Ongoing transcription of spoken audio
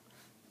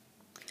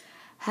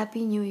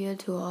Happy New Year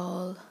to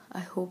all.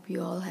 I hope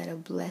you all had a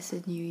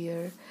blessed New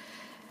Year,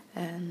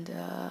 and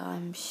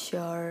I'm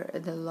sure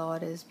the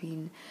Lord has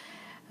been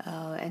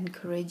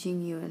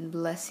encouraging you and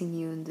blessing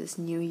you in this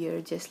new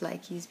year, just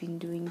like He's been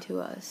doing to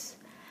us.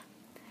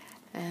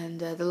 And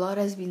the Lord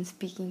has been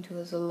speaking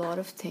to us a lot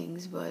of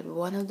things, but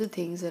one of the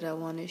things that I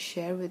want to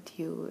share with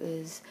you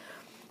is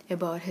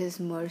about His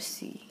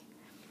mercy.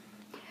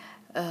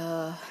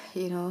 The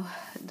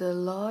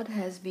Lord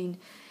has been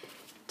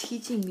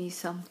teaching me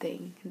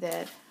something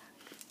that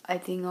I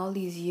think all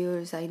these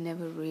years I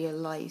never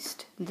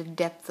realized the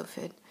depth of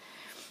it.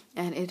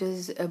 And it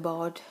is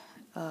about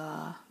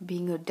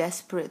being a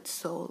desperate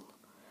soul.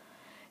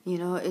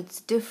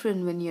 It's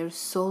different when you're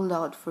sold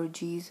out for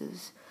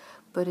Jesus,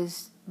 but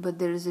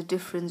there is a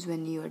difference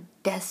when you're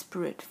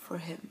desperate for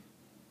Him.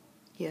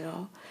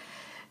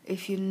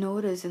 If you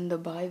notice in the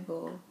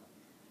Bible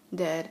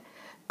that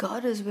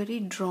God is very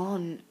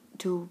drawn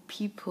to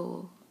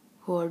people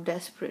who are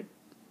desperate.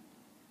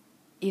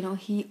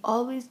 He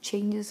always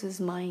changes His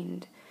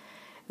mind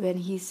when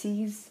He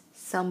sees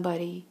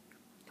somebody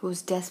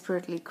who's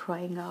desperately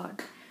crying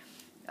out.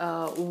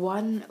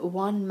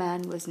 One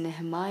man was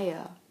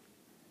Nehemiah.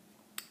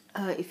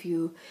 If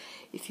you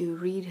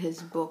read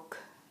his book,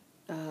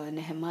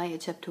 Nehemiah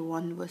chapter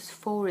 1 verse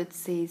 4, it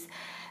says,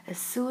 "As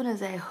soon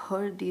as I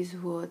heard these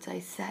words, I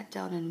sat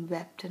down and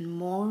wept and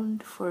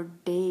mourned for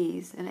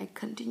days, and I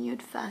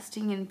continued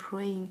fasting and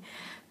praying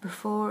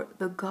before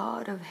the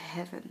God of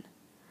heaven."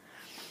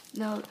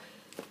 Now,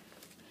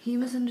 he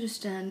must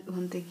understand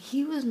one thing.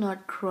 He was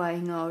not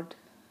crying out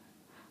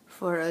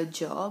for a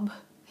job.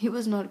 He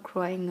was not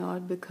crying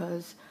out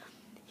because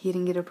he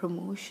didn't get a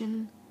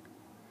promotion.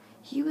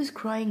 He was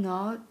crying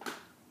out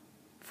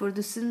for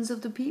the sins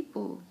of the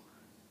people.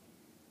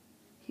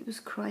 He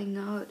was crying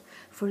out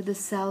for the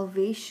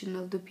salvation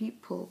of the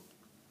people.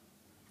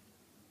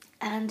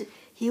 And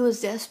he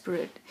was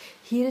desperate.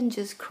 He didn't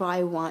just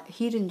pray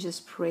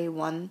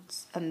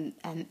once and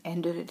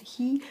ended it.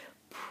 He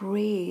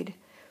prayed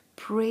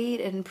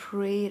and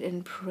prayed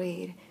and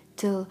prayed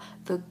till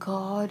the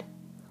God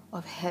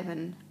of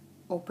heaven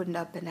opened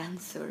up and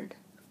answered.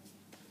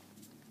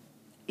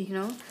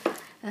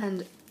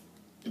 And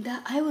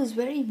that I was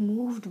very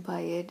moved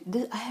by it.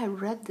 I had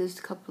read this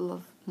a couple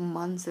of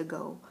months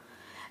ago,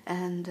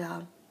 and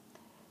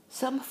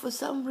for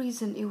some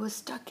reason it was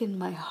stuck in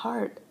my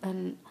heart,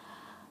 and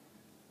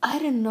I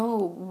didn't know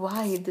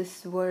why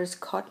this verse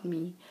caught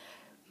me,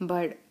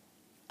 but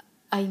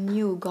I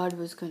knew God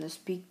was going to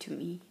speak to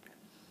me,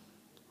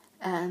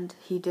 and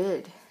He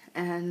did.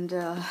 And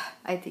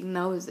I think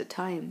now is the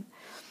time.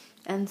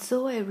 And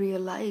so I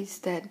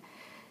realized that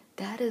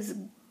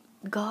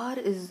God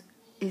is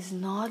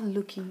not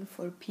looking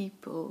for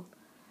people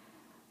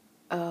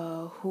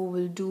who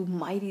will do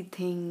mighty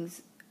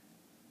things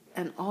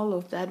and all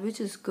of that,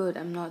 which is good.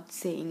 I'm not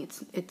saying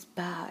it's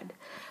bad,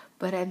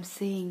 but I'm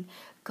saying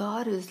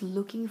God is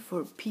looking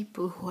for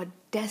people who are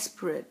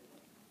desperate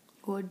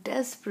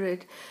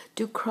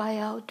to cry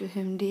out to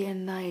Him day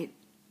and night.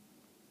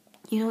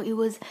 It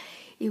was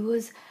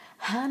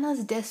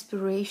Hannah's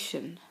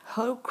desperation,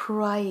 her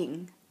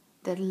crying,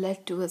 that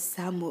led to a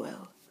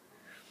Samuel.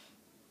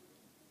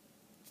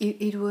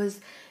 It was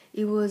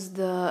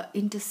the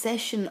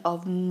intercession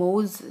of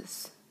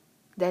Moses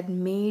that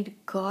made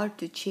God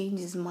to change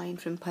His mind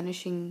from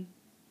punishing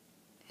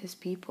His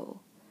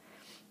people.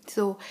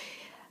 So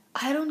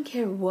I don't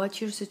care what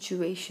your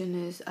situation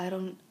is.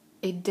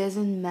 It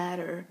doesn't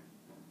matter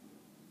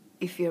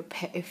if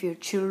your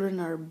children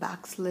are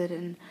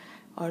backslidden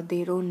or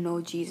they don't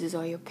know Jesus,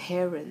 or your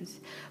parents.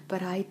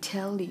 But I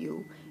tell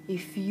you,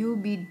 if you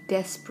be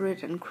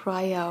desperate and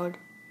cry out,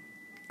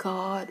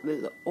 God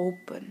will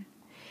open.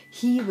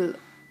 He will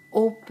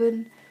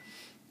open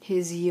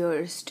His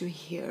ears to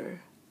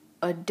hear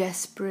a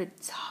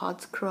desperate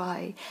heart's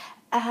cry.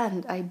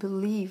 And I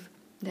believe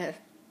that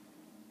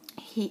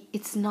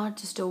it's not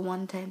just a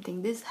one-time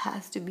thing. This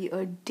has to be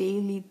a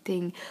daily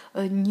thing,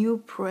 a new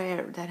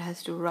prayer that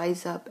has to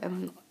rise up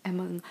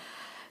among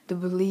the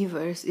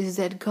believers, is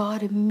that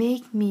God,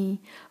 make me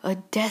a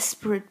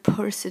desperate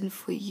person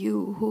for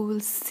You, who will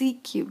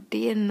seek You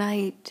day and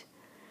night,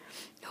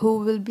 who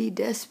will be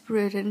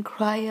desperate and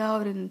cry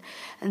out and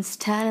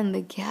stand in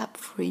the gap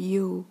for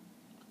You.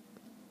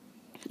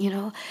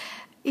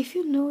 If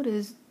you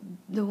notice,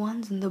 the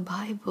ones in the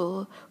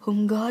Bible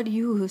whom God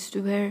used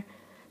were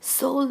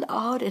sold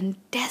out and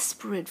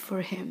desperate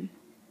for Him.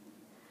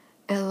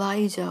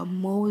 Elijah,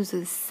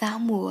 Moses,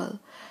 Samuel,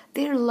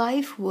 their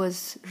life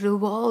was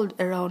revolved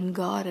around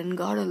God and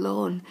God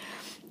alone.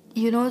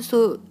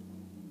 So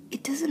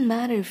it doesn't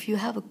matter if you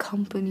have a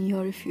company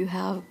or if you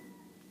have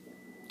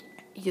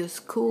your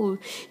school,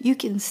 you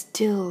can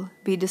still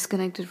be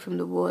disconnected from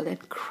the world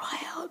and cry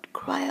out.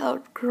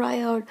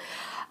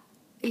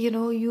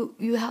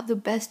 You have the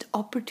best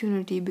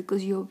opportunity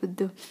because you're with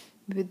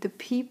the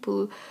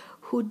people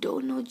who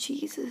don't know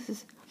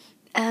Jesus.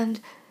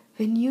 And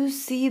when you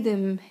see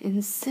them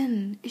in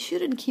sin, it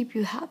shouldn't keep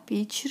you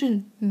happy. It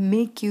shouldn't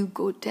make you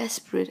go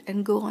desperate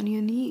and go on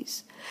your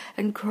knees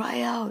and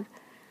cry out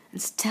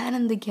and stand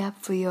in the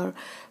gap for your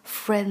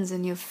friends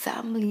and your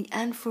family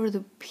and for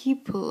the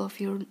people of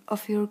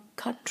your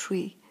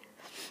country.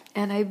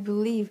 And I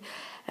believe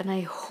and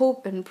I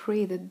hope and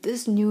pray that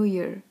this new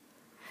year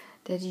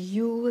that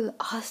you will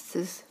ask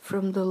this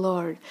from the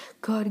Lord.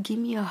 God, give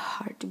me a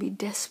heart to be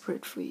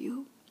desperate for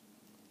you.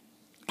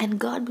 And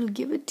God will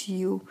give it to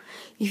you.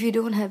 If you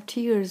don't have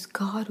tears,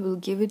 God will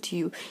give it to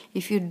you.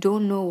 If you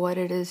don't know what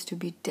it is to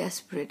be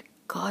desperate,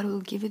 God will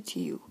give it to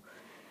you.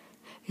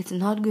 It's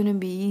not going to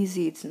be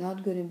easy. It's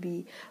not going to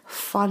be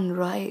fun,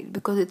 right?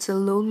 Because it's a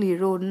lonely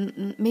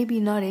road. Maybe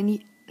not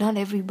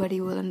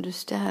everybody will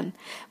understand,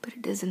 but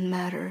it doesn't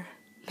matter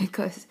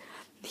because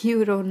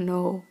you don't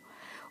know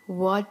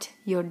what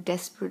your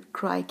desperate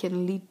cry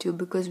can lead to.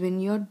 Because when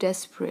you're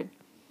desperate,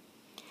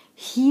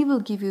 He will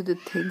give you the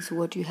things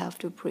what you have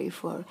to pray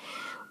for.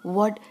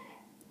 What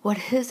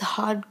His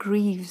heart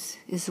grieves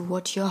is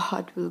what your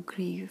heart will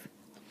grieve.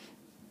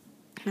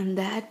 And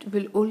that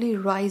will only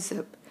rise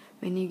up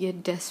when you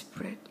get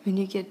desperate. When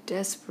you get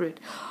desperate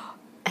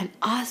and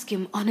ask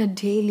Him on a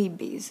daily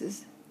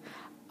basis.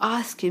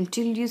 Ask Him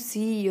till you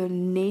see your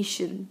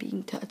nation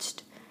being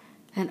touched.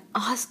 And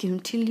ask Him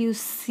till you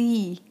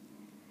see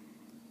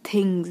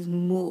things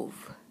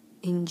move.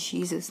 In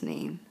Jesus'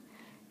 name,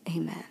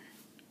 amen.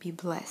 Be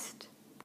blessed.